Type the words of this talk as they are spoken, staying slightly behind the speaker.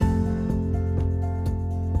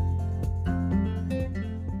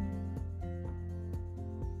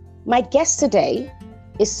My guest today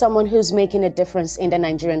is someone who's making a difference in the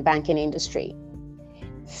Nigerian banking industry.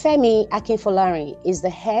 Femi Akinfolari is the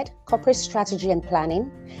head corporate strategy and planning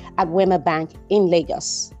at Wema Bank in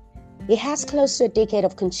Lagos. He has close to a decade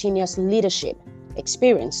of continuous leadership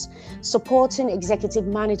experience, supporting executive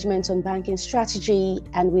management on banking strategy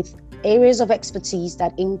and with areas of expertise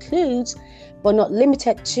that includes, but not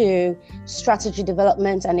limited to, strategy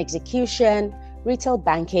development and execution, retail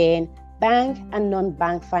banking, bank and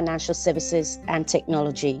non-bank financial services, and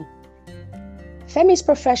technology. Femi's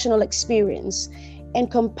professional experience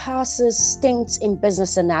encompasses stints in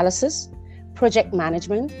business analysis, project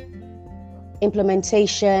management,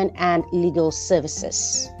 implementation, and legal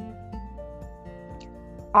services.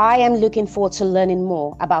 I am looking forward to learning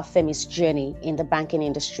more about Femi's journey in the banking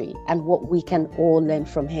industry and what we can all learn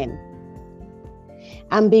from him.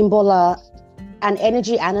 I'm Bimbola, an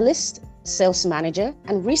energy analyst, sales manager,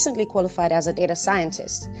 and recently qualified as a data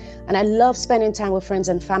scientist. And I love spending time with friends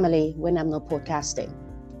and family when I'm not podcasting.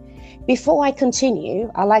 Before I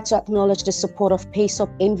continue, I'd like to acknowledge the support of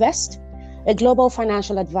PaySop Invest, a global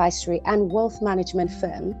financial advisory and wealth management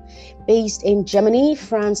firm based in Germany,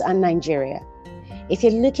 France, and Nigeria. If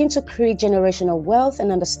you're looking to create generational wealth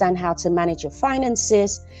and understand how to manage your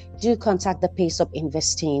finances, do contact the PaySop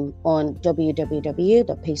Invest team on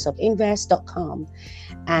www.paysopinvest.com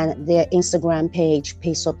and their Instagram page,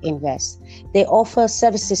 PaySop Invest. They offer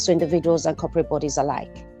services to individuals and corporate bodies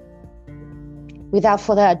alike. Without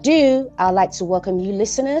further ado, I'd like to welcome you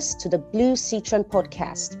listeners to the Blue Citron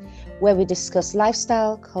podcast, where we discuss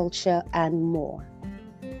lifestyle, culture, and more.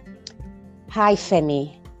 Hi,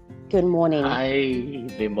 Femi. Good morning. Hi,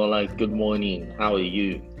 Bimbola. Good morning. How are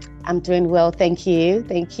you? I'm doing well, thank you.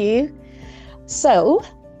 Thank you. So,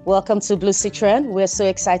 welcome to Blue Citron. We're so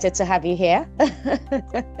excited to have you here.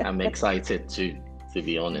 I'm excited too, to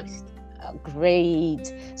be honest.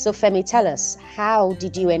 Great. So, Femi, tell us, how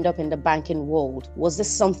did you end up in the banking world? Was this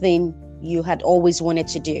something you had always wanted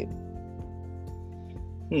to do?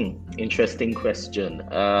 Interesting question.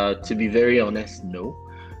 To be very honest, no.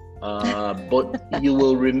 But you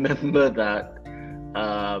will remember that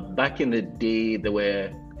back in the day, there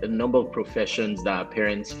were a number of professions that our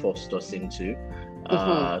parents forced us into.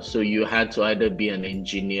 So you had to either be an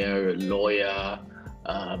engineer, a lawyer,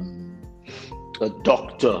 a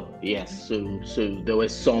doctor. Yes. So there were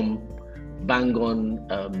some bang-on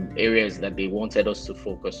areas that they wanted us to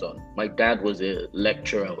focus on. My dad was a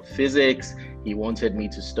lecturer of physics. He wanted me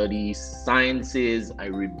to study sciences. I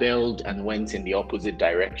rebelled and went in the opposite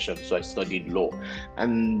direction. So I studied law.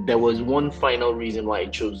 And there was one final reason why I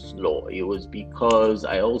chose law. It was because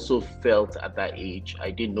I also felt at that age,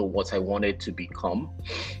 I didn't know what I wanted to become.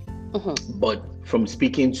 But from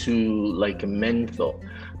speaking to like a mentor,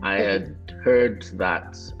 I had heard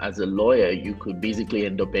that as a lawyer, you could basically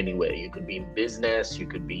end up anywhere. You could be in business, you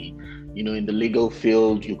could be, in the legal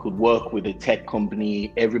field, you could work with a tech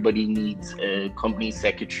company. Everybody needs a company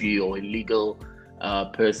secretary or a legal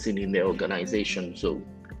person in their organization. So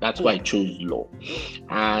that's why I chose law.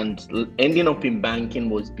 And ending up in banking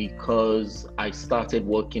was because I started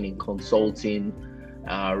working in consulting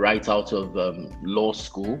right out of law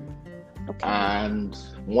school. Okay. And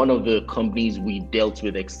one of the companies we dealt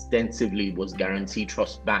with extensively was Guaranty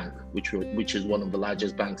Trust Bank, which is one of the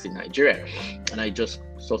largest banks in Nigeria. And I just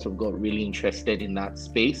sort of got really interested in that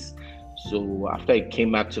space. So after I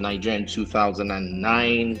came back to Nigeria in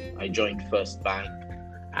 2009, I joined First Bank.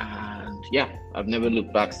 And yeah, I've never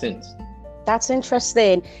looked back since. That's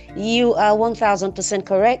interesting. You are 1000%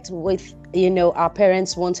 correct with, our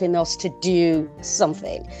parents wanting us to do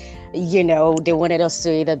something. They wanted us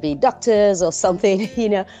to either be doctors or something.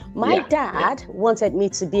 My dad wanted me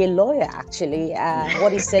to be a lawyer, actually.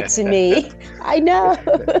 What he said to me, I know.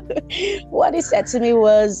 What he said to me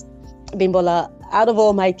was, Bimbola, out of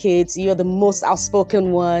all my kids, you're the most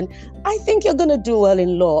outspoken one. I think you're going to do well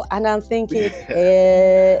in law. And I'm thinking,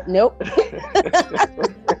 nope.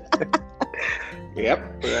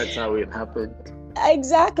 Yep, that's how it happened.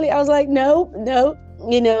 Exactly. I was like, no.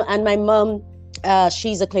 And my mom,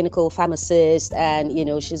 she's a clinical pharmacist, and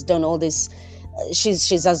she's done all this.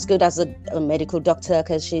 She's as good as a medical doctor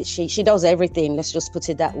because she does everything. Let's just put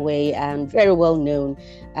it that way, and very well known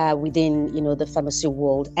within the pharmacy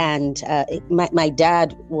world. And my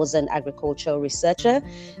dad was an agricultural researcher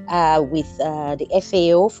with the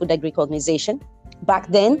FAO, Food Agric Organization, back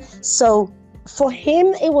then. So for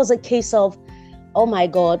him, it was a case of, oh my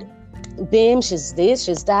God, Bim, she's this,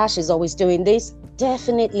 she's that, she's always doing this.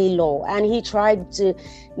 Definitely law. And he tried to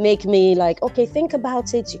make me like, okay, think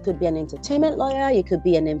about it. You could be an entertainment lawyer, you could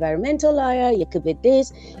be an environmental lawyer, you could be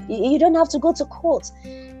this. You don't have to go to court.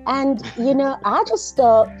 And, I just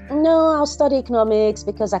thought, no, I'll study economics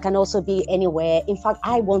because I can also be anywhere. In fact,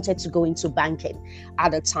 I wanted to go into banking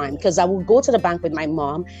at the time because I would go to the bank with my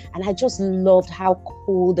mom and I just loved how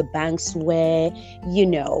cool the banks were,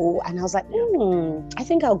 and I was like, I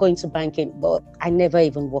think I'll go into banking, but I never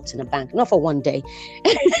even worked in a bank, not for one day.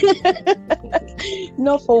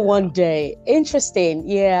 Not for one day. Interesting.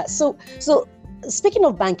 Yeah. So speaking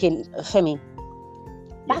of banking, Femi,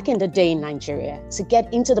 back in the day in Nigeria, to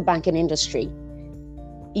get into the banking industry,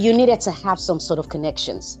 you needed to have some sort of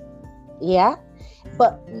connections. Yeah.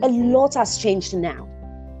 But a lot has changed now,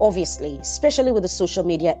 obviously, especially with the social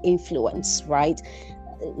media influence, right?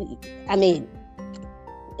 I mean,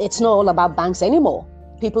 it's not all about banks anymore.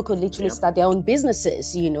 People could literally start their own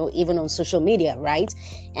businesses, even on social media, right?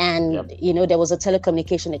 And, there was a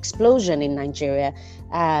telecommunication explosion in Nigeria,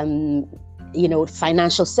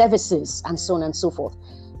 financial services and so on and so forth.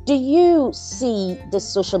 Do you see the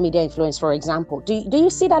social media influence, for example? Do you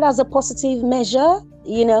see that as a positive measure?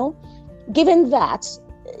 Given that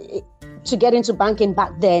to get into banking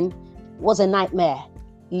back then was a nightmare,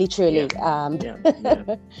 literally.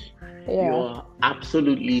 You're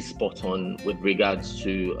absolutely spot on with regards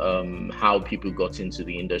to how people got into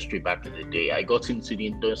the industry back in the day. I got into the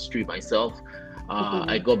industry myself.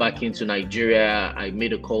 I got back into Nigeria. I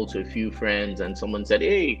made a call to a few friends and someone said,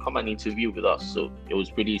 hey, come and interview with us. So it was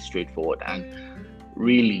pretty straightforward. And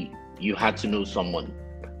really, you had to know someone.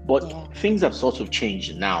 But things have sort of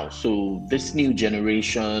changed now. So this new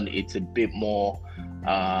generation, it's a bit more,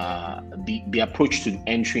 the approach to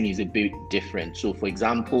entering is a bit different. So for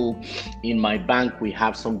example, in my bank, we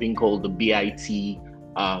have something called the BIT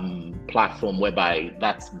platform, whereby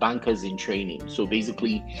that's bankers in training. So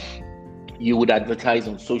basically, you would advertise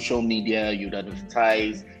on social media, you'd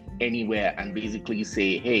advertise anywhere and basically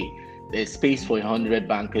say, hey, there's space for 100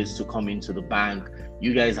 bankers to come into the bank.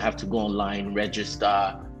 You guys have to go online,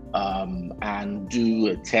 register, and do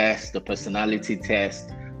a test, a personality test,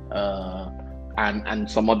 and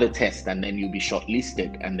some other tests, and then you'll be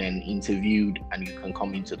shortlisted and then interviewed and you can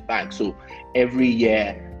come into the bank. So every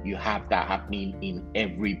year you have that happening in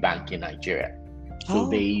every bank in Nigeria. So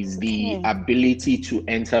there is the ability to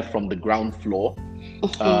enter from the ground floor.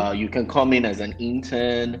 You can come in as an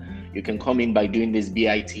intern. You can come in by doing this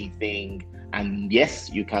BIT thing. And yes,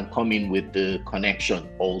 you can come in with the connection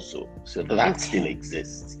also. So that still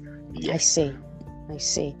exists. Yes. I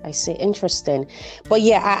see. Interesting. But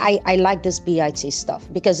yeah, I like this BIT stuff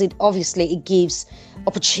because it gives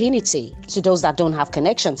opportunity to those that don't have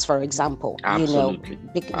connections, for example. Absolutely.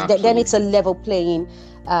 Then it's a level playing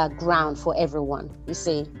ground for everyone, you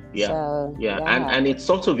see. And it's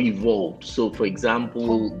sort of evolved. So for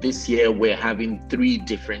example, this year we're having 3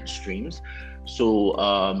 different streams. So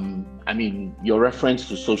your reference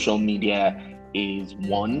to social media is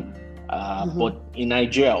one. But in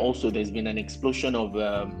Nigeria also, there's been an explosion of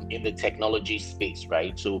in the technology space,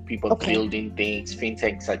 right? So people building things,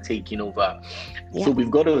 fintechs are taking over. So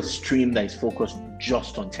we've got a stream that is focused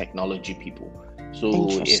just on technology people. So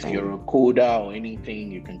if you're a coder or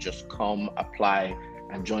anything, you can just come, apply,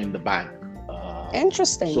 and join the bank.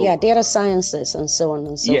 Interesting. Data sciences and so on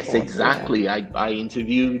and so forth. Yes, exactly. I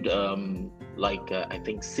interviewed I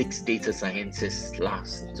think 6 data scientists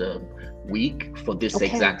last week for this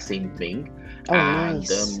exact same thing.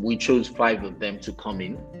 Nice. We chose 5 of them to come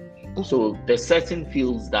in. So there's certain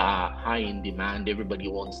fields that are high in demand, everybody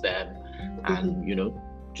wants them, and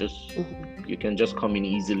you can just come in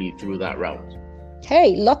easily through that route.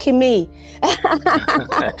 Hey, lucky me.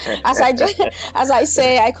 As I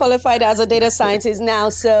say, I qualified as a data scientist now,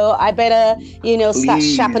 so I better, start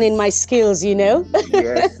sharpening my skills,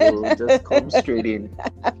 Yes, so just come straight in.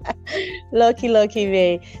 Lucky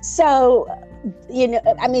me. So,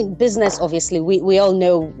 business, obviously, we all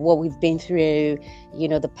know what we've been through,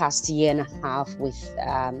 the past year and a half with,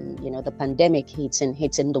 the pandemic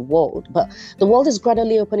hitting the world. But the world is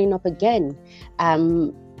gradually opening up again.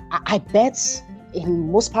 I bet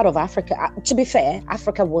in most part of Africa, to be fair,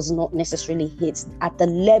 Africa was not necessarily hit at the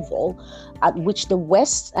level at which the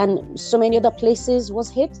West and so many other places was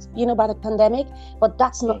hit, by the pandemic. But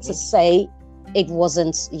that's not to say it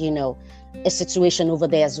wasn't, a situation over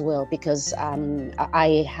there as well, because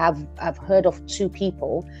I've heard of 2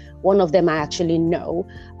 people. One of them I actually know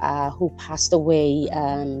who passed away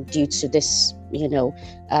due to this,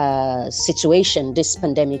 situation, this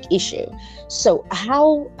pandemic issue. So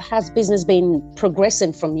how has business been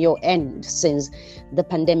progressing from your end since the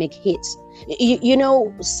pandemic hit?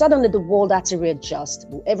 Suddenly the world had to readjust.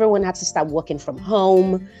 Everyone had to start working from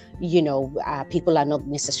home. People are not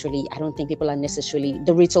necessarily, I don't think people are necessarily,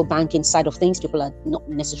 the retail banking side of things, people are not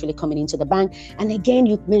necessarily coming into the bank. And again,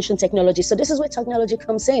 you mentioned technology. So this is where technology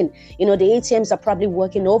comes in. The ATMs are probably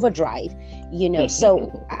working overdrive,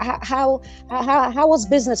 So how was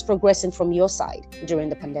business progressing from your side during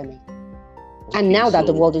the pandemic? And now that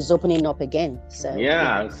the world is opening up again. So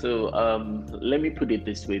let me put it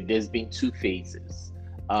this way. There's been two phases.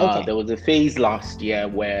 Okay. There was a phase last year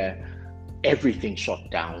where everything shut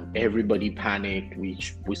down. Everybody panicked. We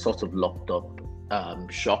sort of locked up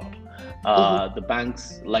shop. The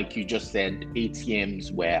banks, like you just said,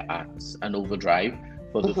 ATMs were at an overdrive.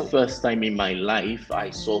 For the first time in my life, I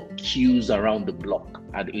saw queues around the block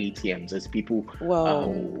at ATMs as people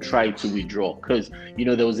tried to withdraw. Because,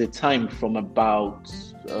 there was a time from about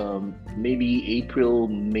maybe April,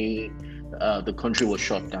 May, the country was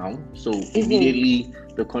shut down. So immediately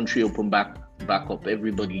the country opened back up.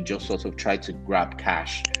 Everybody just sort of tried to grab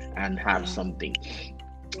cash and have something.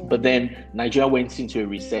 But then Nigeria went into a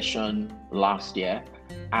recession last year,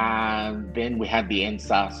 and then we had the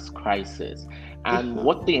EndSARS crisis. And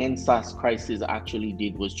what the EndSARS crisis actually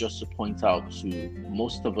did was just to point out to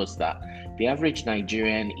most of us that the average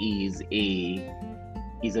Nigerian is a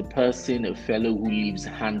person, a fellow who lives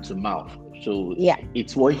hand to mouth. So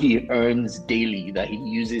it's what he earns daily that he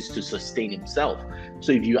uses to sustain himself.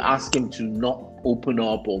 So if you ask him to not open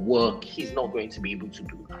up or work, he's not going to be able to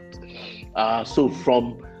do that. So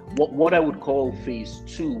from what I would call phase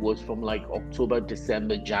 2 was from like October,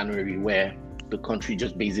 December, January, where the country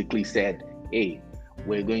just basically said, hey,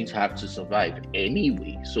 we're going to have to survive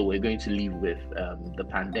anyway. So we're going to live with the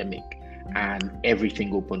pandemic, and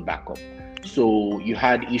everything opened back up. So you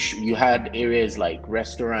had areas like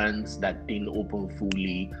restaurants that didn't open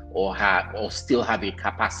fully or still have a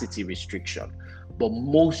capacity restriction. But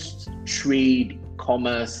most trade,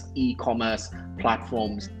 commerce, e-commerce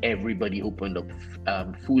platforms, everybody opened up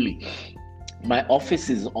fully. My office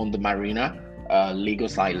is on the Marina,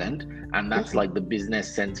 Lagos Island, and that's like the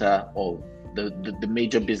business center of the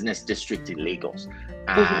major business district in Lagos.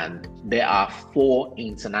 And there are 4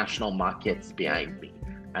 international markets behind me.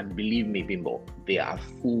 And believe me, Bimbo, they are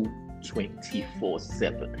full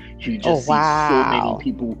 24/7. You just see so many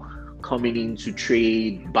people coming in to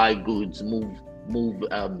trade, buy goods, move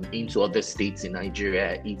into other states in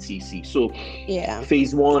Nigeria, etc. So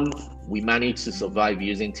phase 1, we managed to survive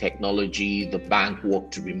using technology. The bank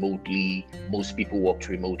worked remotely. Most people worked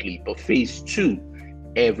remotely. But phase 2,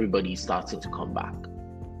 everybody's starting to come back.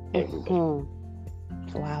 Everybody.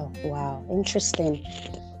 Wow. Interesting.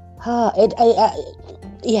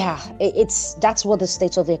 That's what the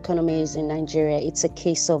state of the economy is in Nigeria. It's a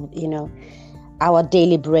case of, our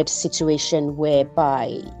daily bread situation,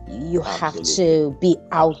 whereby you have to be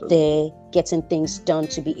out there getting things done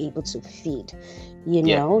to be able to feed. There's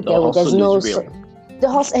no the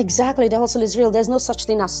hustle is real. There's no such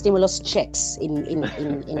thing as stimulus checks in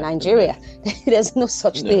Nigeria. There's no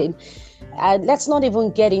such thing. Let's not even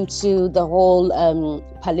get into the whole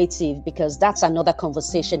palliative, because that's another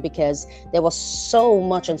conversation, because there was so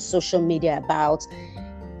much on social media about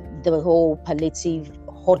the whole palliative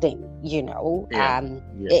hoarding,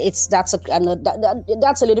 that's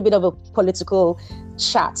a little bit of a political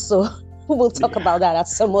chat, so we'll talk about that at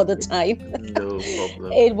some other time. No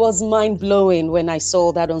problem. It was mind-blowing when I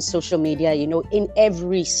saw that on social media, in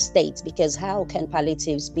every state, because how can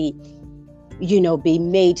palliatives be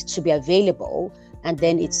made to be available, and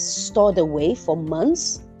then it's stored away for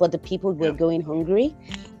months, but the people were going hungry?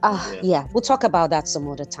 We'll talk about that some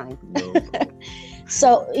other time. No.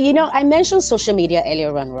 So, I mentioned social media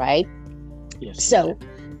earlier on, right? Yes. So,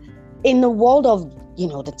 in the world of, the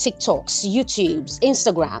TikToks, YouTubes,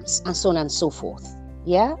 Instagrams, and so on and so forth,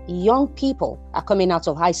 young people are coming out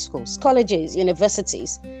of high schools, colleges,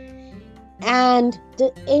 universities. And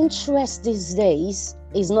the interest these days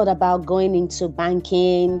is not about going into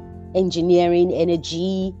banking, engineering,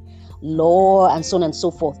 energy, law, and so on and so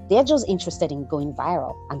forth. They're just interested in going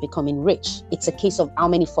viral and becoming rich. It's a case of how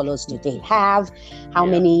many followers do they have, how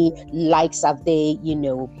many likes have they,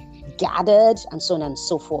 gathered, and so on and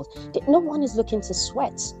so forth. No one is looking to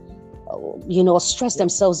sweat, or stress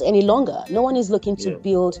themselves any longer. No one is looking to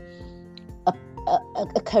build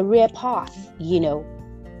a career path,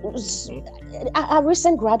 Are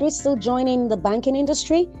recent graduates still joining the banking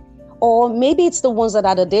industry? Or maybe it's the ones that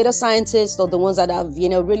are the data scientists, or the ones that have,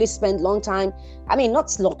 really spent long time. I mean,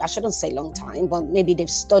 not long, I shouldn't say long time, but maybe they've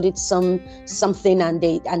studied something and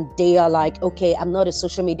they are like, okay, I'm not a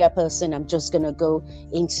social media person. I'm just going to go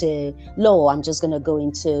into law. I'm just going to go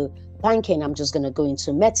into banking, I'm just going to go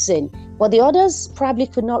into medicine. But the others probably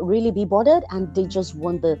could not really be bothered, and they just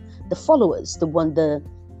want the followers, they want the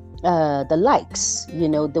likes, they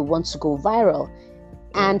want to go viral.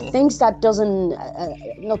 And things that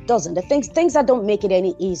things that don't make it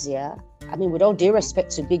any easier. I mean, with all due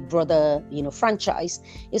respect to Big Brother, franchise,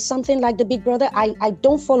 is something like the Big Brother. I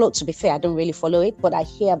don't follow it, to be fair. I don't really follow it, but I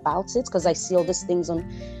hear about it because I see all these things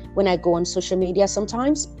when I go on social media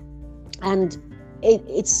sometimes. And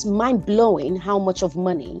it's mind-blowing how much of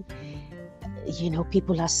money,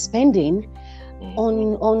 people are spending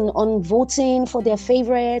on voting for their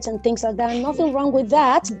favorites and things like that. Nothing wrong with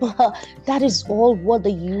that, but that is all what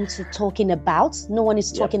the youth are talking about. No one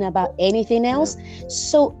is talking about anything else.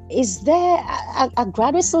 So is there a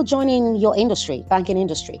graduate still joining your industry, banking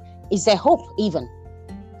industry? Is there hope even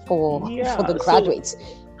for the graduates?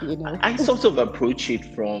 I sort of approach it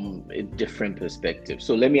from a different perspective.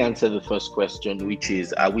 So let me answer the first question, which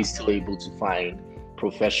is, are we still able to find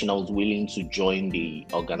professionals willing to join the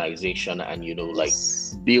organization and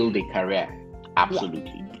build a career?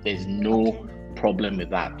 Absolutely. There's no problem with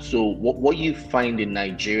that. So what you find in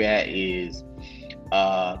Nigeria is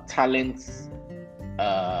talents. There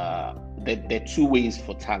are two ways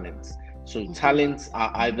for talents. So talents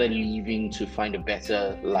are either leaving to find a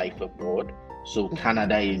better life abroad. So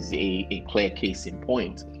Canada is a clear case in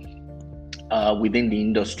point within the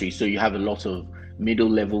industry. So you have a lot of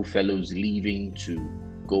middle-level fellows leaving to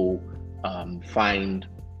go find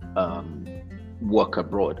work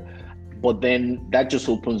abroad. But then that just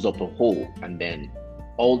opens up a hole, and then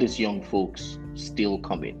all these young folks still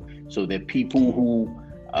come in. So there are people who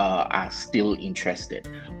are still interested.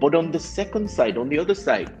 But on the second side, on the other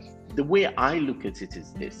side, the way I look at it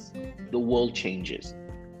is this: the world changes.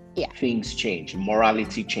 Things change,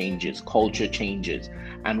 morality changes, culture changes.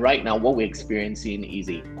 And right now what we're experiencing is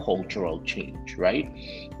a cultural change, right?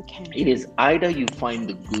 It is either you find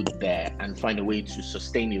the good there and find a way to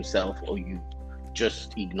sustain yourself, or you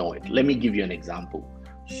just ignore it. Let me give you an example.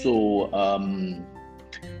 So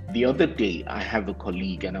the other day I have a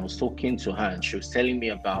colleague, and I was talking to her, and she was telling me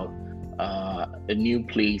about a new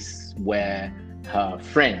place where her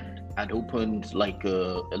friend had opened like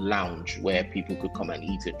a lounge where people could come and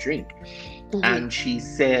eat and drink. And she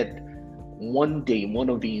said one day one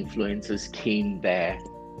of the influencers came there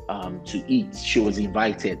to eat. She was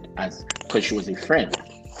invited because she was a friend.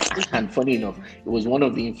 And funny enough, it was one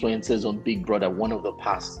of the influencers on Big Brother, one of the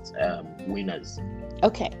past winners.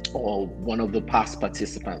 Or one of the past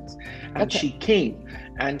participants. And she came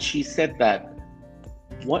and she said that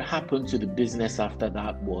what happened to the business after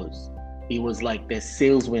that was, it was like their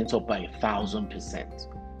sales went up by 1,000%.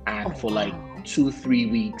 And for like 2-3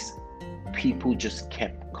 weeks, people just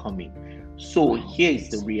kept coming. So here's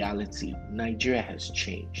the reality. Nigeria has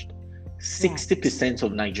changed. 60%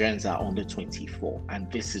 of Nigerians are under 24, and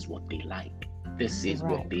this is what they like. This is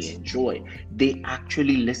what they enjoy. They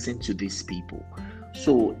actually listen to these people.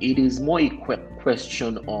 So it is more a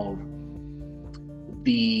question of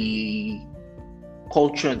the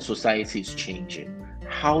culture and society is changing.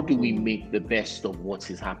 How do we make the best of what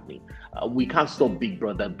is happening? We can't stop Big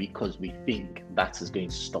Brother because we think that is going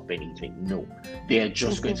to stop anything. No, they are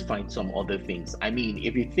just going to find some other things. I mean,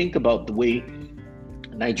 if you think about the way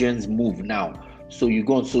Nigerians move now, so you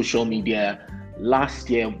go on social media, last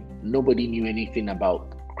year, nobody knew anything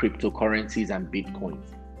about cryptocurrencies and Bitcoin.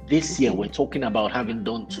 This year, we're talking about having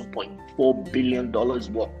done $2.4 billion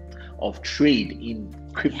worth of trade in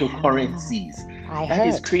cryptocurrencies. That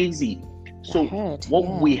is crazy. So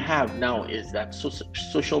what we have now is that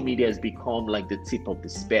social media has become like the tip of the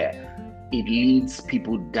spear. It leads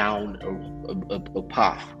people down a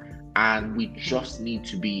path, and we just need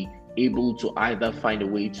to be able to either find a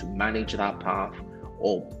way to manage that path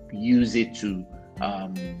or use it to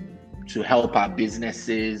help our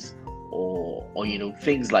businesses or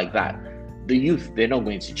things like that. The youth, they're not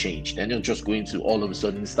going to change. They're not just going to all of a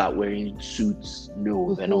sudden start wearing suits.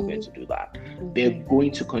 No, they're not going to do that. They're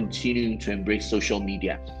going to continue to embrace social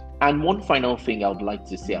media. And one final thing I would like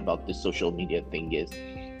to say about the social media thing is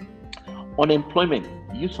unemployment.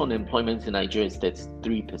 Youth unemployment in Nigeria is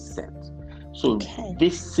 33%. So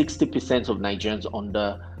this 60% of Nigerians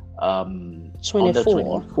under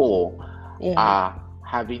 24 are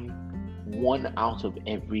having 1 out of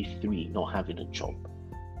every 3 not having a job.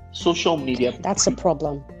 Social media, that's a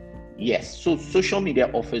problem. Yes, so social media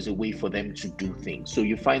offers a way for them to do things. So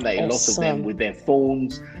you find that a lot of them with their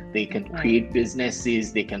phones, they can create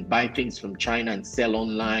businesses, they can buy things from China and sell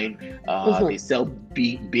online. They sell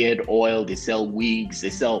beard oil, they sell wigs, they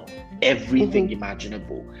sell everything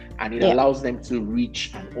imaginable, and it allows them to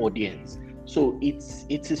reach an audience. So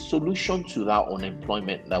it's a solution to that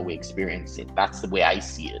unemployment that we're experiencing. That's the way I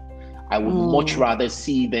see it. I would much rather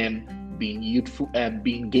see them being youthful and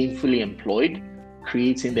being gainfully employed,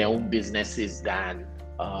 creating their own businesses than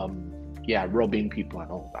robbing people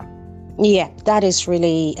and all that. Yeah, that is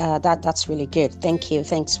really that's really good.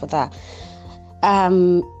 Thanks for that.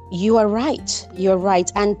 You are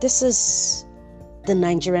right, and this is the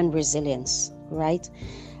Nigerian resilience, right?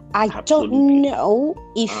 I Absolutely. don't know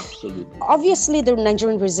if Absolutely. Obviously the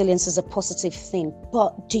Nigerian resilience is a positive thing,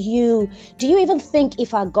 but do you even think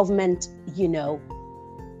if our government,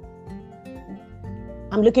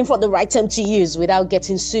 I'm looking for the right term to use without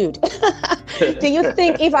getting sued. Do you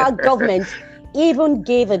think if our government even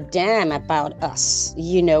gave a damn about us,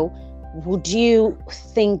 would you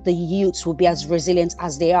think the youths will be as resilient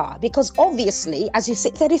as they are? Because obviously, as you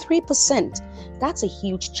say, 33%, that's a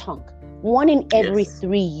huge chunk. 1 in every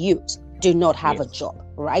 3 youths do not have a job,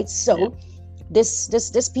 right? So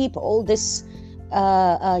this people,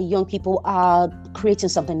 young people are creating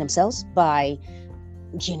something themselves by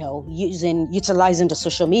utilizing the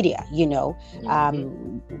social media,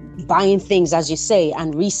 buying things, as you say,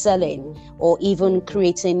 and reselling, or even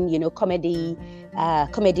creating, comedy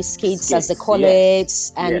skits, as they call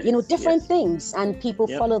it, and different things, and people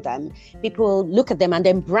follow them. People look at them, and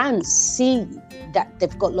then brands see that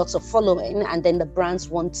they've got lots of following, and then the brands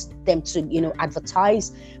want them to,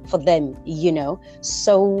 advertise for them,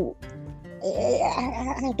 So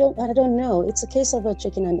I don't know. It's a case of a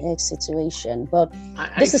chicken and egg situation, but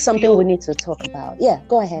this is something we need to talk about. Yeah,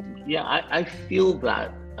 go ahead. Yeah, I feel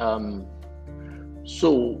that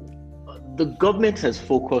so the government has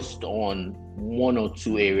focused on 1 or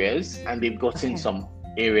 2 areas, and they've gotten some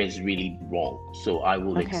areas really wrong. So I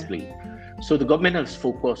will explain. So the government has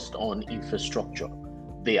focused on infrastructure.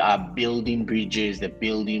 They are building bridges, they're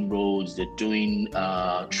building roads, they're doing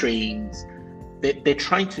trains. They're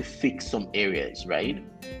trying to fix some areas, right?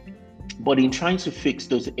 But in trying to fix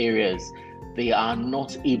those areas, they are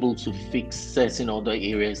not able to fix certain other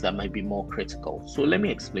areas that might be more critical. So let me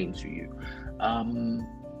explain to you.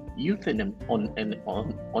 Youth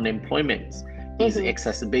unemployment is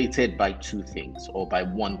exacerbated by 2 things, or by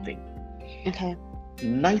 1 thing. Okay.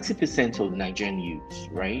 90% of Nigerian youths,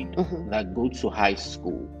 right, that go to high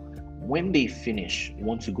school, when they finish,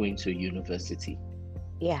 want to go into a university.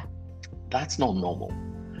 Yeah. That's not normal.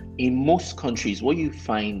 In most countries, what you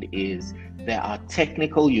find is there are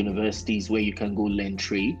technical universities where you can go learn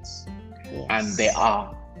trades, and there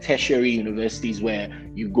are tertiary universities where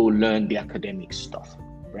you go learn the academic stuff,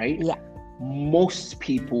 right? Yeah. Most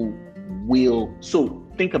people will. So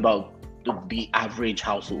think about the average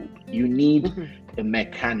household. You need a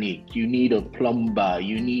mechanic, you need a plumber,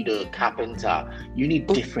 you need a carpenter, you need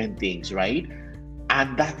different things, right?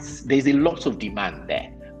 And there's a lot of demand there.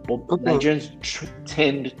 But Nigerians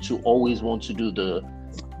tend to always want to do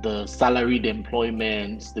the salaried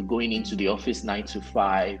employment, the going into the office 9 to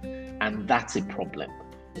 5, and that's a problem.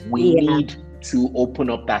 We need to open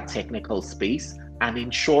up that technical space and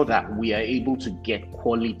ensure that we are able to get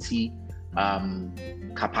quality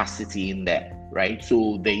capacity in there, right?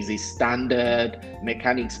 So there is a standard.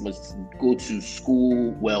 Mechanics must go to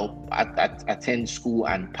school, attend school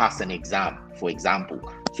and pass an exam, for example,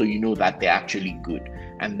 so you know that they're actually good.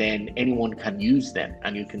 And then anyone can use them,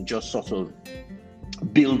 and you can just sort of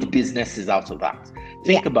build businesses out of that.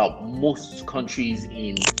 Think about most countries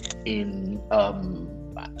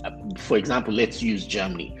for example, let's use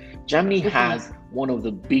Germany. Germany has one of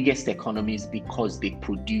the biggest economies because they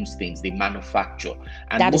produce things, they manufacture.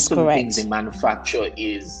 And that most is of correct. the things they manufacture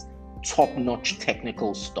is top-notch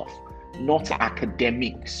technical stuff, not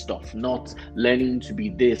academic stuff, not learning to be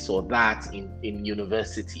this or that in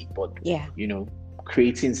university, but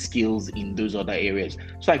creating skills in those other areas.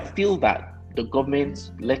 So I feel that the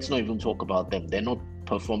government, let's not even talk about them. They're not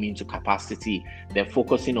performing to capacity. They're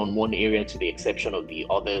focusing on one area to the exception of the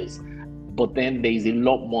others. But then there's a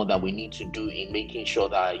lot more that we need to do in making sure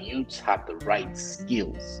that our youths have the right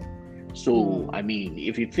skills. So, I mean,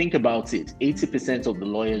 if you think about it, 80% of the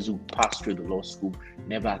lawyers who pass through the law school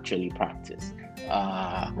never actually practice.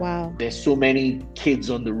 Wow. There's so many kids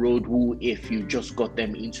on the road who, if you just got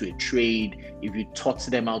them into a trade, if you taught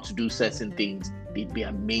them how to do certain things, they'd be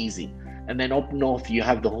amazing. And then up north, you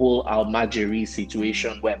have the whole Almajiri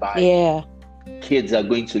situation whereby kids are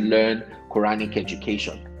going to learn Quranic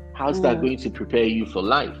education. How's that going to prepare you for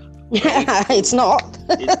life? Right? It's not.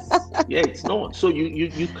 It's not. So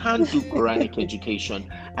you can't do Quranic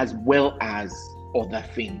education as well as other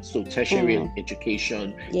things. So tertiary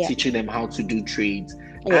education, teaching them how to do trades.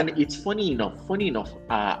 And it's funny enough,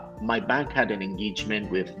 my bank had an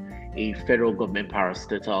engagement with a federal government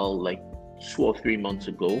parastatal like 2 or 3 months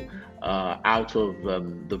ago, out of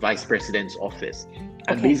the vice president's office.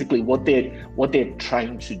 And basically what they're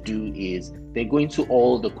trying to do is they're going to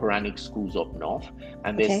all the Quranic schools up north,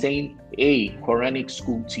 and they're saying, hey, Quranic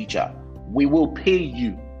school teacher, we will pay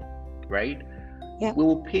you, right? Yeah. We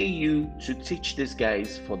will pay you to teach these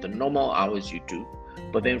guys for the normal hours you do,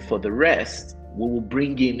 but then for the rest, we will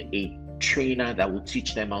bring in a trainer that will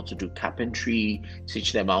teach them how to do carpentry,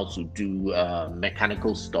 teach them how to do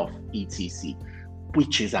mechanical stuff, etc.,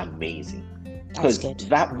 which is amazing. Because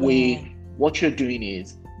that way, what you're doing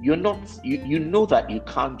is you're not, you know that you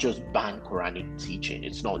can't just ban Quranic teaching.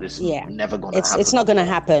 It's not, this is never going to happen. It's not going to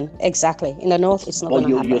happen. Exactly. In the North, it's not going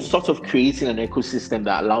to happen. You're sort of creating an ecosystem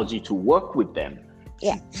that allows you to work with them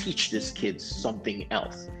to teach these kids something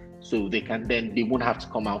else. So they won't have to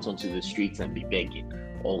come out onto the streets and be begging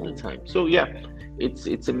all the time. So yeah,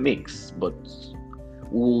 it's a mix, but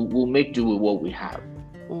we'll make do with what we have.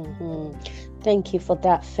 Mm-hmm. Thank you for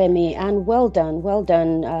that, Femi, and well done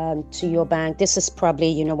to your bank. This is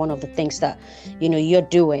probably, one of the things that, you're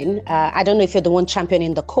doing. I don't know if you're the one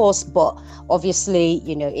championing the cause, but obviously,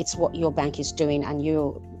 it's what your bank is doing, and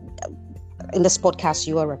in this podcast,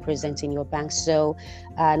 you are representing your bank. So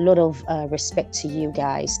a lot of respect to you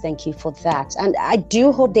guys. Thank you for that. And I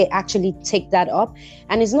do hope they actually take that up.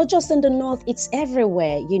 And it's not just in the North, it's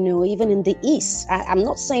everywhere, even in the East. I'm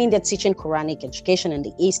not saying they're teaching Quranic education in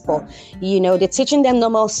the East, but, they're teaching them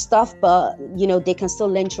normal stuff, but, they can still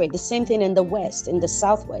learn trade. The same thing in the West, in the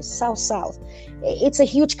Southwest, South. It's a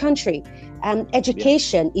huge country.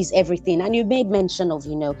 Education is everything. And you made mention of,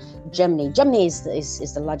 Germany. Germany is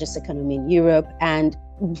the largest economy in Europe. And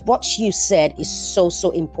what you said is so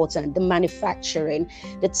important. The manufacturing,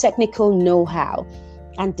 the technical know-how.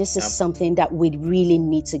 And this is something that we really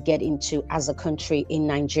need to get into as a country in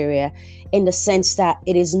Nigeria, in the sense that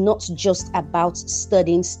it is not just about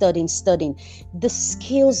studying. The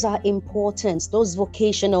skills are important. Those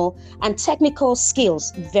vocational and technical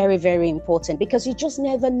skills, very, very important, because you just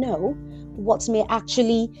never know what may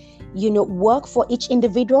actually, work for each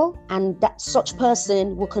individual, and that such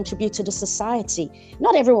person will contribute to the society.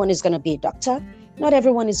 Not everyone is going to be a doctor. Not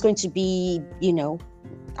everyone is going to be,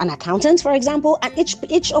 an accountant, for example, and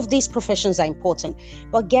each of these professions are important.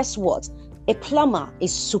 But guess what? A plumber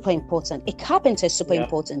is super important. A carpenter is super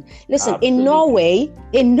important. Listen, absolutely.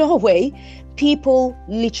 in Norway, people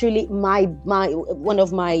literally, one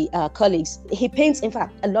of my colleagues, he paints. In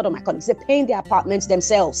fact, a lot of my colleagues, they paint their apartments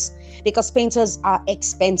themselves because painters are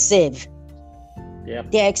expensive.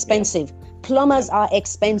 They're expensive. Plumbers are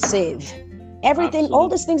expensive. Everything, all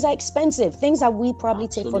these things are expensive, things that we probably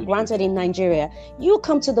take for granted in Nigeria. You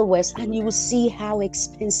come to the West and you will see how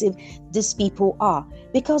expensive these people are,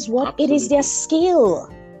 because it is their skill,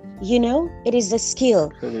 it is the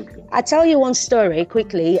skill. Absolutely. I tell you one story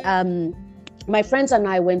quickly. My friends and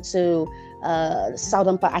I went to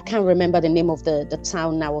southern part. I can't remember the name of the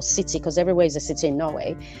town now, or city, because everywhere is a city in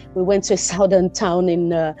Norway. We went to a southern town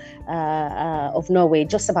of Norway,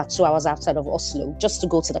 just about 2 hours outside of Oslo, just to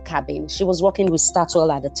go to the cabin. She was working with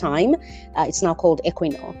Statoil at the time. It's now called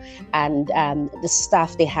Equinor, and the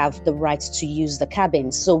staff, they have the right to use the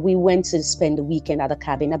cabin. So we went to spend the weekend at the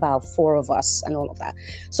cabin, about 4 of us and all of that.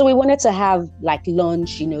 So we wanted to have like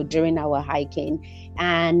lunch, during our hiking.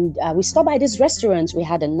 And we stopped by this restaurant. We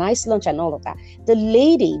had a nice lunch and all of that. The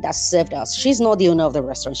lady that served us, she's not the owner of the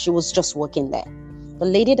restaurant. She was just working there. The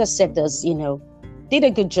lady that served us, did a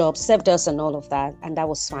good job, served us and all of that. And that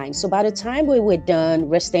was fine. So by the time we were done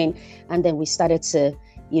resting, and then we started to,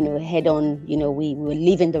 head on, we were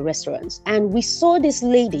leaving the restaurant. And we saw this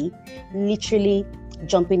lady literally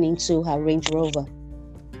jumping into her Range Rover.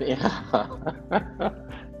 Yeah.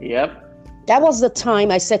 Yep. That was the time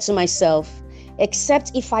I said to myself,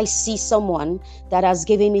 except if I see someone that has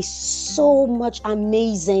given me so much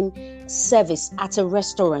amazing service at a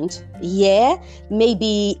restaurant,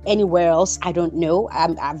 maybe anywhere else, I don't know.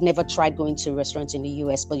 I've never tried going to restaurants in the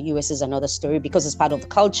US, but the US is another story because it's part of the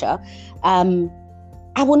culture.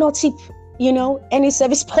 I will not tip, any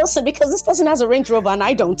service person because this person has a Range Rover and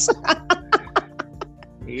I don't.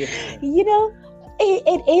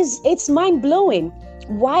 It's mind-blowing.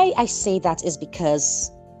 Why I say that is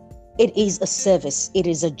because it is a service. It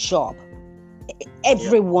is a job.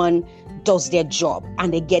 Everyone does their job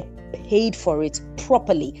and they get paid for it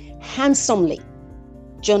properly, handsomely.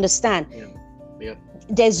 Do you understand? Yeah.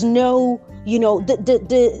 There's no,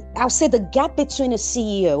 I'll say the gap between a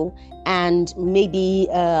CEO and maybe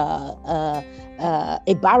a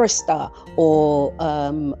barrister or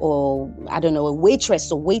I don't know, a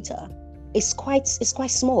waitress or waiter is quite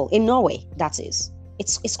small in Norway. That is,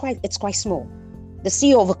 it's quite small. The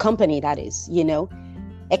CEO of a company, that is,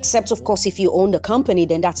 Except, of course, if you own the company,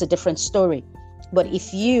 then that's a different story. But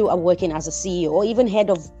if you are working as a CEO or even head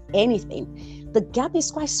of anything, the gap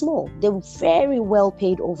is quite small. They're very well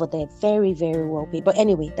paid over there, very, very well paid. But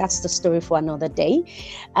anyway, that's the story for another day.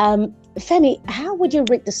 Femi, how would you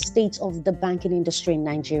rate the state of the banking industry in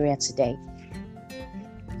Nigeria today?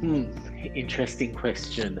 Interesting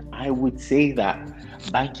question. I would say that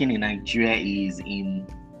banking in Nigeria is in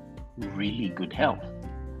really good health.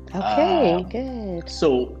 Okay, good.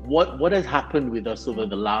 So what has happened with us over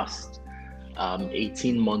the last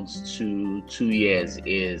 18 months to 2 years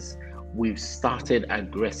is we've started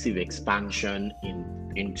aggressive expansion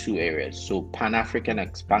in two areas. So Pan-African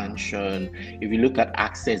expansion. If you look at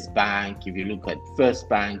Access Bank, if you look at First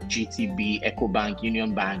Bank, GTB, EcoBank,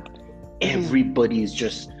 Union Bank, everybody is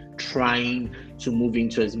just trying to move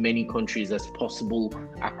into as many countries as possible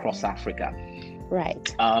across Africa.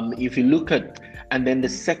 Right. If you look at, and then the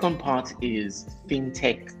second part is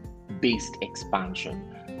fintech-based expansion.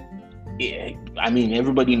 I mean,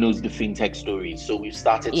 everybody knows the fintech story. So we've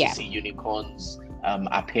started to see unicorns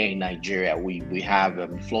appear in Nigeria. We have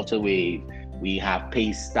Flutterwave, we have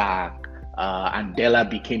Paystack, and Della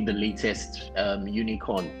became the latest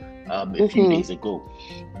unicorn a few days ago.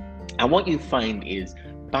 And what you find is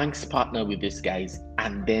banks partner with these guys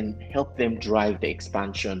and then help them drive the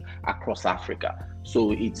expansion across Africa.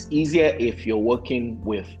 So it's easier if you're working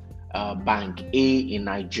with Bank A in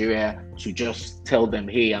Nigeria to just tell them,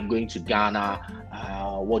 hey, I'm going to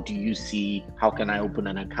Ghana. What do you see? How can I open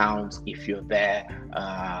an account if you're there?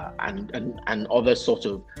 And other sort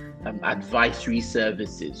of advisory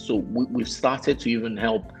services. So we've started to even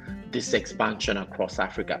help this expansion across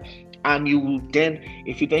Africa. And you will then,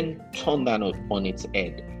 if you then turn that on its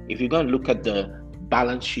head, if you're going to look at the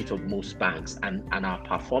balance sheet of most banks and our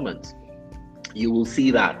performance, you will see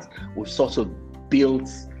that we've sort of built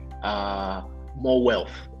more wealth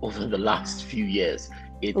over the last few years.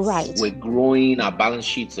 We're growing, our balance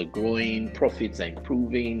sheets are growing, profits are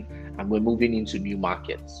improving, and we're moving into new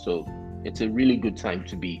markets. So it's a really good time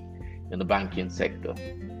to be in the banking sector.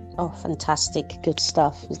 Oh, fantastic! Good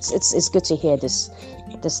stuff. It's good to hear these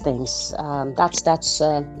things. That's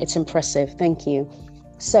it's impressive. Thank you.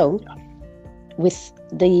 So, with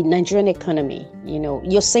the Nigerian economy,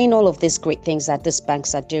 you're saying all of these great things that these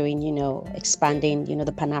banks are doing. Expanding.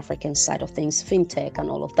 The Pan-African side of things, fintech, and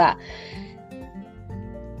all of that.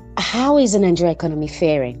 How is the Nigerian economy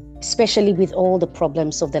faring, especially with all the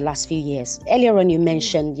problems of the last few years? Earlier on, you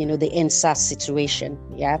mentioned, the EndSARS situation.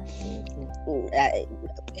 Yeah.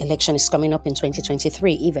 Election is coming up in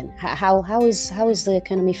 2023 even. How is the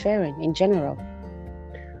economy faring in general?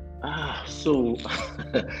 So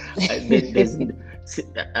there's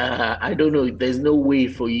I don't know, there's no way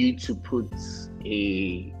for you to put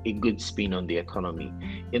a good spin on the economy.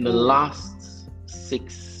 In the last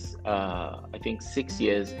 6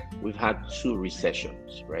 years, we've had 2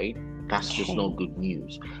 recessions, right? That's just not good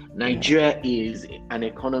news. Nigeria is an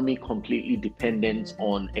economy completely dependent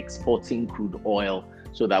on exporting crude oil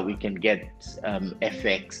so that we can get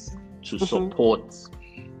FX to support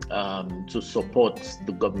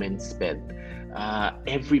the government spend.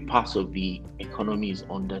 Every part of the economy is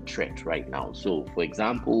under threat right now. So, for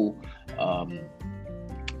example,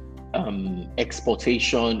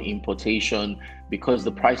 exportation, importation, because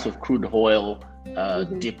the price of crude oil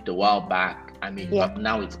dipped a while back. I mean,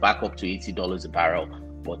 now it's back up to $80 a barrel,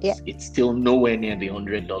 but it's still nowhere near the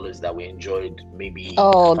 $100 that we enjoyed maybe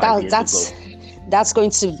 5 years ago. That's going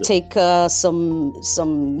to take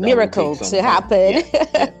some miracle to happen.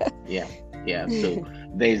 Yeah. So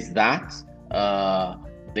there's that.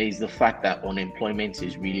 There's the fact that unemployment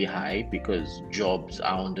is really high because jobs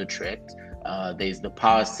are under threat. There's the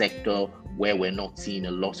power sector where we're not seeing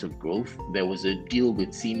a lot of growth. There was a deal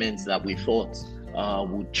with Siemens that we thought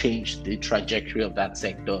would change the trajectory of that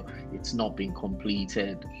sector. It's not been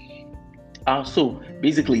completed. So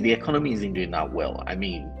basically, the economy isn't doing that well. I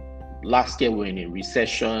mean, last year we were in a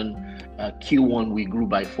recession. Q1 we grew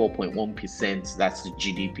by 4.1%. That's the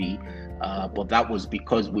GDP. But that was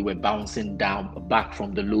because we were bouncing back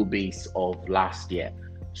from the low base of last year.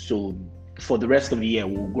 So for the rest of the year,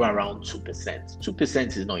 we'll grow around 2%.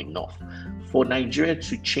 2% is not enough. For Nigeria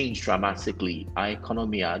to change dramatically, our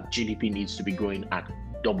economy, our GDP needs to be growing at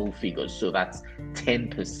double figures. So that's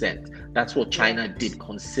 10%. That's what China did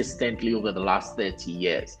consistently over the last 30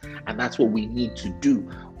 years. And that's what we need to do.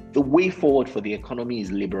 The way forward for the economy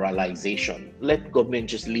is liberalization. Let government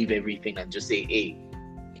just leave everything and just say, hey,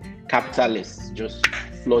 capitalists just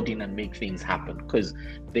flood in and make things happen. Because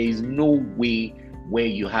there is no way where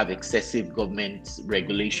you have excessive government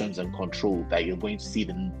regulations and control that you're going to see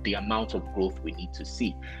the amount of growth we need to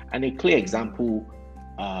see. And a clear example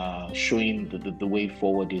showing the way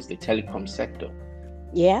forward is the telecom sector.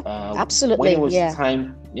 Yeah, absolutely. When it was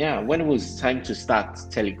when it was time to start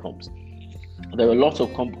telecoms, there were lots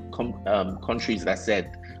of companies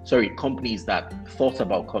that thought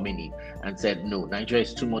about coming in and said, no, Nigeria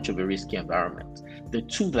is too much of a risky environment. The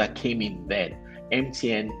two that came in then,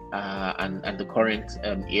 MTN and the current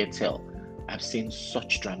Airtel, have seen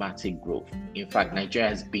such dramatic growth. In fact, Nigeria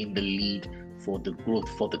has been the lead for the growth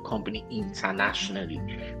for the company internationally.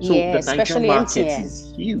 So the Nigerian market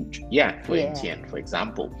is huge. For MTN, for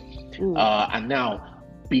example. And now,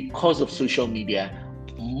 because of social media,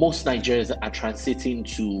 most Nigerians are transiting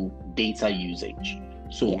to data usage.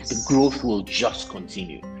 So the growth will just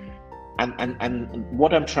continue. And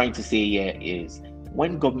what I'm trying to say here is,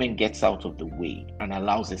 when government gets out of the way and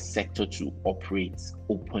allows the sector to operate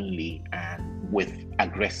openly and with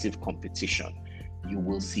aggressive competition, you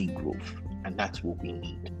will see growth. And that's what we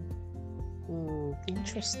need.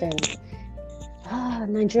 Interesting.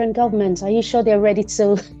 Nigerian government, are you sure they're ready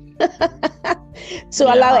to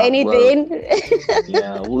allow anything?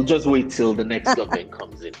 Well, we'll just wait till the next government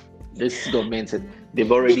comes in. This government,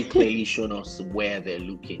 they've already clearly shown us where they're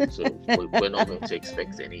looking, so we're not going to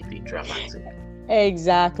expect anything dramatic.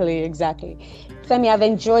 Exactly. Femi, I've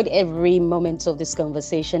enjoyed every moment of this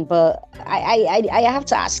conversation, but I have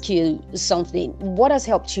to ask you something. What has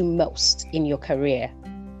helped you most in your career?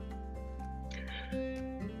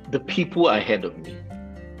 The people ahead of me.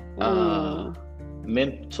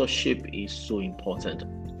 Mentorship is so important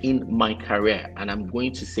in my career, and I'm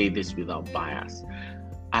going to say this without bias.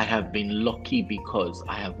 I have been lucky because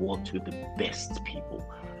I have worked with the best people.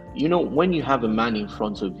 You know, when you have a man in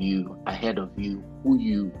front of you, ahead of you, who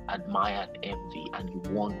you admire and envy, and you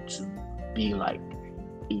want to be like,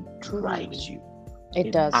 it drives you.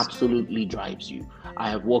 It does. Absolutely drives you. I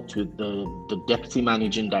have worked with the deputy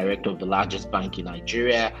managing director of the largest bank in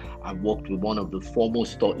Nigeria. I've worked with one of the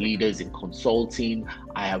foremost thought leaders in consulting.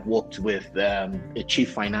 I have worked with a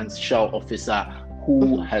chief financial officer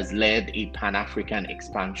who has led a Pan-African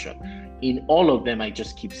expansion. In all of them, I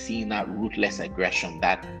just keep seeing that ruthless aggression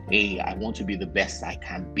that, hey, I want to be the best I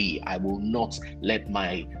can be. I will not let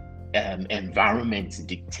my environment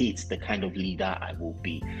dictate the kind of leader I will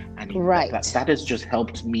be. And that has just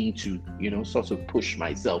helped me to, sort of push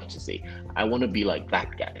myself to say, I want to be like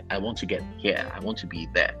that guy. I want to get here. I want to be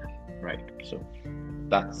there. Right. So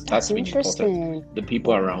that's really important. The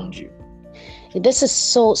people around you. This is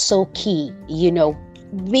so key,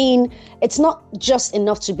 it's not just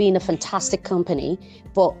enough to be in a fantastic company,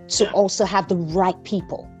 but to also have the right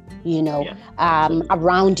people,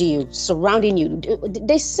 around you, surrounding you.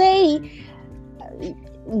 They say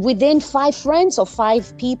within 5 friends or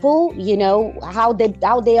 5 people, how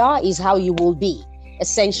they are is how you will be,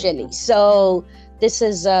 essentially. So this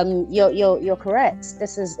is you're correct.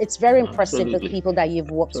 It's very impressive, the people that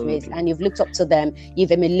you've worked with and you've looked up to them,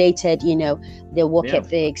 you've emulated, their work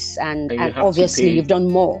ethics, and obviously you've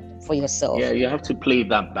done more for yourself. Yeah, you have to play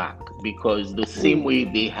that back, because the same way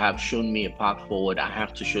they have shown me a path forward, I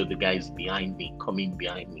have to show the guys coming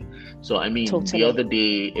behind me. So the other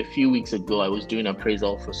day, a few weeks ago, I was doing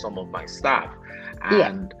appraisal for some of my staff,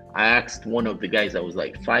 and I asked one of the guys, I was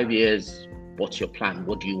like, 5 years, what's your plan?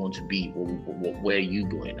 What do you want to be? Where are you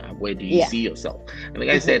going? Where do you see yourself? And the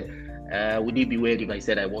guy said, would it be weird if I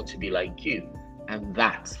said I want to be like you? And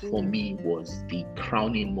that for me was the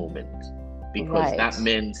crowning moment, because that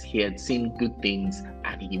meant he had seen good things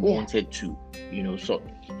and he wanted to, sort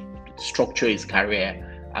of structure his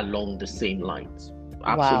career along the same lines.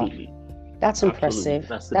 Absolutely. Wow. That's impressive.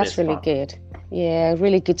 That's really good. Yeah,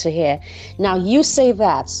 really good to hear. Now, you say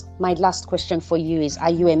that. My last question for you is,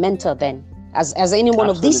 are you a mentor then? As any one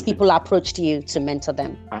of these people approached you to mentor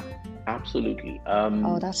them? Absolutely.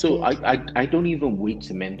 That's so good. I don't even wait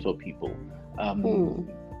to mentor people.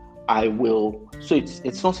 I will. So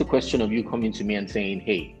it's not a question of you coming to me and saying,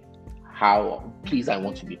 hey, please, I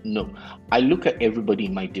want to be. No, I look at everybody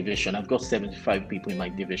in my division. I've got 75 people in my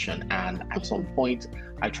division, and at some point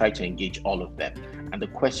I try to engage all of them. And the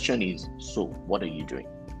question is, so what are you doing?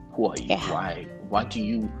 Who are you? Why?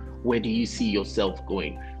 Where do you see yourself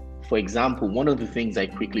going? For example, one of the things I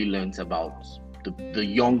quickly learned about the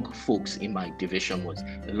young folks in my division was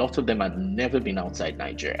a lot of them had never been outside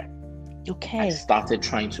Nigeria. Okay. I started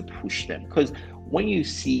trying to push them, because when you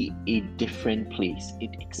see a different place,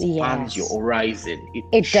 it expands your horizon.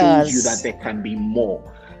 It shows you that there can be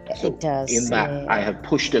more. So it does. In that, I have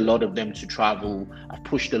pushed a lot of them to travel. I've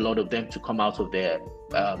pushed a lot of them to come out of their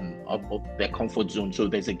comfort zone. So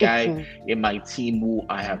there's a guy in my team who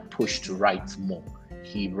I have pushed to write more.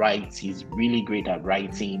 he writes. He's really great at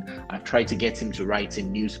writing. I've tried to get him to write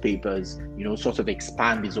in newspapers, sort of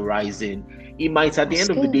expand his horizon. He might, at the end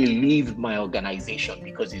of the day, leave my organization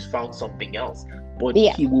because he's found something else. But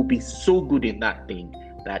he will be so good in that thing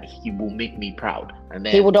that he will make me proud. And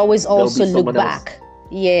then he would always also look back.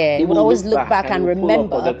 Yeah, he would always look back and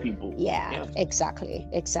remember other people. Yeah, exactly.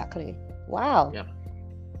 Wow. Yeah.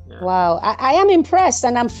 Wow. I am impressed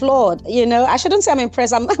and I'm floored. I shouldn't say I'm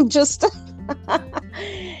impressed. I'm just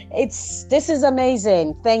this is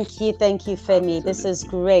amazing. Thank you, Femi. Absolutely. This is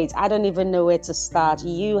great. I don't even know where to start.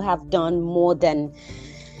 You have done more than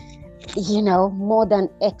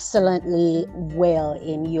excellently well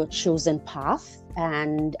in your chosen path.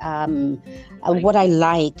 And what I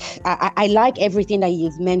like everything that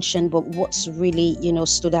you've mentioned, but what's really,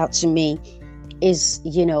 stood out to me is,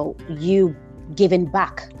 you giving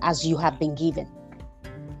back as you have been given.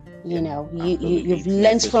 You've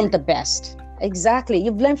learned from the best. Exactly.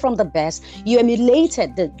 You've learned from the best. You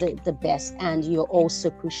emulated the best, and you're also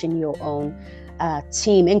pushing your own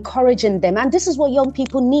team, encouraging them. And this is what young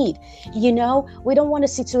people need. We don't want a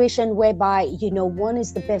situation whereby, one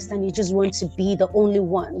is the best and you just want to be the only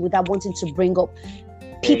one without wanting to bring up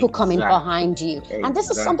people coming behind you. Exactly. And this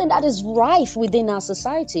is something that is rife within our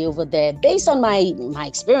society over there, based on my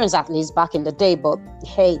experience, at least back in the day. But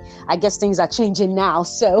hey, I guess things are changing now.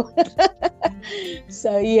 So,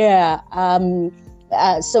 yeah.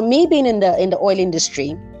 So me being in the oil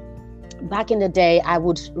industry, back in the day, I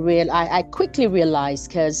quickly realized,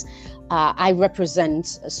 because I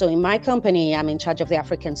represent, so in my company, I'm in charge of the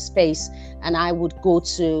African space, and I would go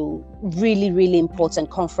to really, really important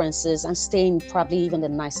conferences and stay in probably even the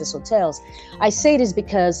nicest hotels. I say this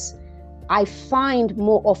because I find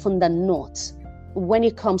more often than not, when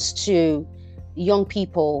it comes to young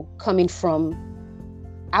people coming from,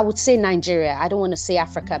 I would say Nigeria, I don't want to say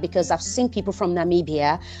Africa, because I've seen people from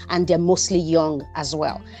Namibia and they're mostly young as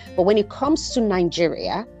well. But when it comes to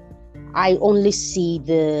Nigeria, I only see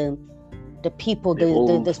the people, the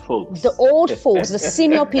old folks, the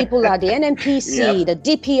senior people at the NNPC, the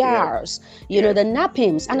DPRs, the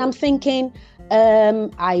NAPIMs. And I'm thinking,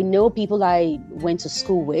 I know people I went to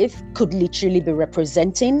school with could literally be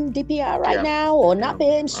representing DPR right now, or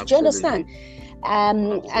NAPIMs. Do you understand?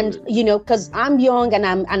 And because I'm young and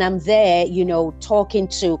I'm there, talking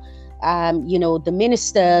to the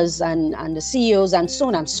ministers and the CEOs and so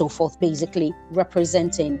on and so forth, basically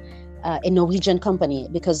representing a Norwegian company,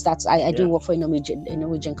 because I do work for a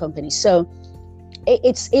Norwegian company. So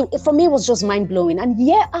it for me, it was just mind blowing. And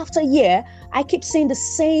year after year, I keep seeing the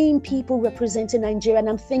same people representing Nigeria, and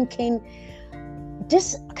I'm thinking,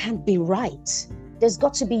 this can't be right. There's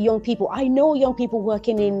got to be young people. I know young people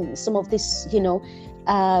working in some of this,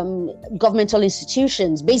 governmental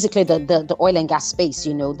institutions, basically the oil and gas space,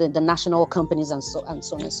 the national companies and so on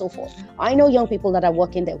and so forth. I know young people that are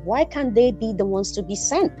working there. Why can't they be the ones to be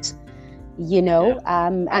sent?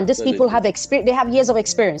 And these people have experience. They have years of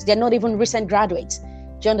experience. They're not even recent graduates. Do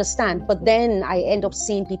you understand? But then I end up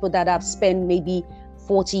seeing people that have spent maybe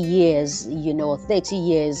 40 years, 30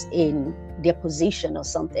 years in their position or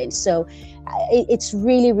something. So it's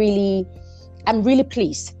really, really, I'm really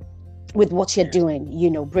pleased with what you're doing,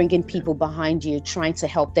 bringing people behind you, trying to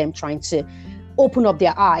help them, trying to open up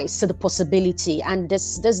their eyes to the possibility. And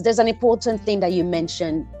there's an important thing that you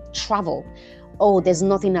mentioned, travel. Oh, there's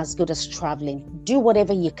nothing as good as traveling. Do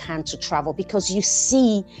whatever you can to travel, because you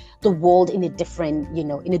see the world in a different,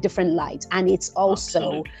 in a different light. And it's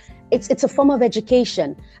also, it's a form of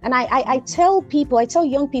education. And I tell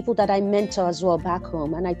young people that I mentor as well back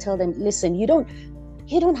home, and I tell them, listen, you don't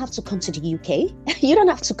have to come to the UK. You don't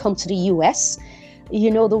have to come to the US. The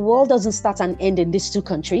world doesn't start and end in these two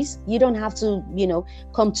countries. You don't have to,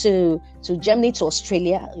 come to Germany, to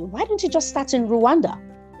Australia. Why don't you just start in Rwanda?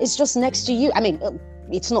 It's just next to you. I mean,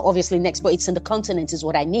 it's not obviously next, but it's in the continent is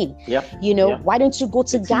what I mean. Why don't you go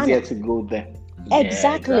to Ghana? It's easier to go there.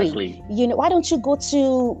 Exactly. Why don't you go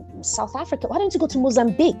to South Africa? Why don't you go to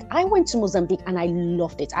Mozambique? I went to Mozambique and I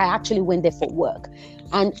loved it. I actually went there for work.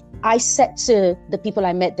 And I said to the people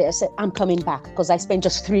I met there, I said, I'm coming back, because I spent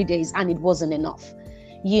just 3 days and it wasn't enough.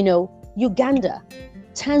 Uganda,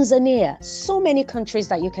 Tanzania, so many countries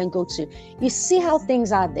that you can go to. You see how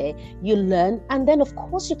things are there, you learn, and then of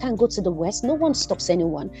course you can go to the West. No one stops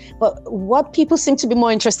anyone. But what people seem to be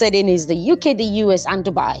more interested in is the UK, the US, and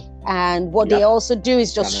Dubai. And what they also do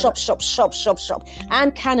is just shop.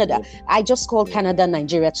 And Canada. I just called Canada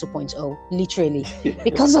Nigeria 2.0, literally,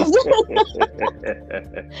 because of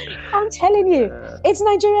I'm telling you, it's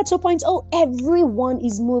Nigeria 2.0. Everyone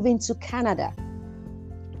is moving to Canada.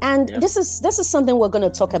 And this is something we're going to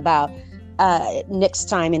talk about next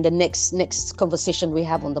time in the next conversation we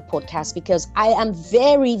have on the podcast, because I am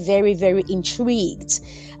very, very, very intrigued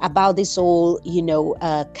about this whole,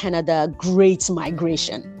 Canada Great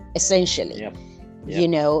Migration, essentially. Yep.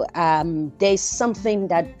 There's something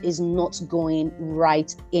that is not going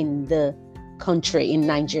right in the country, in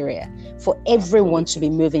Nigeria, for everyone to be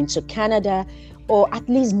moving to Canada, or at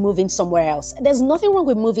least moving somewhere else. There's nothing wrong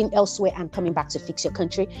with moving elsewhere and coming back to fix your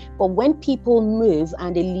country. But when people move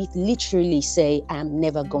and they literally say, I'm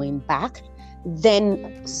never going back,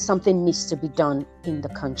 then something needs to be done in the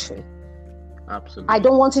country. Absolutely. I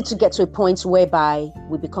don't want it to get to a point whereby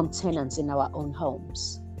we become tenants in our own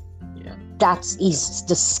homes. Yeah. That is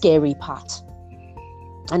the scary part.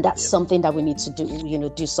 And that's something that we need to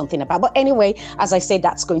do something about. But anyway, as I said,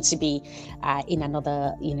 that's going to be in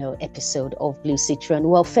another, episode of Blue Citron.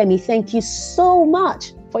 Well, Femi, thank you so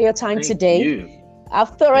much for your time today. You.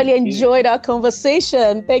 I've thoroughly enjoyed our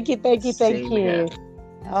conversation. Thank you. Same here.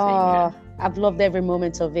 I've loved every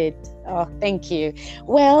moment of it. Oh, thank you.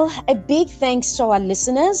 Well, a big thanks to our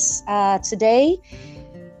listeners today.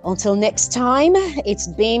 Until next time, it's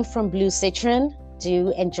been from Blue Citron.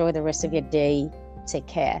 Do enjoy the rest of your day. Take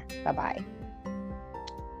care. Bye-bye.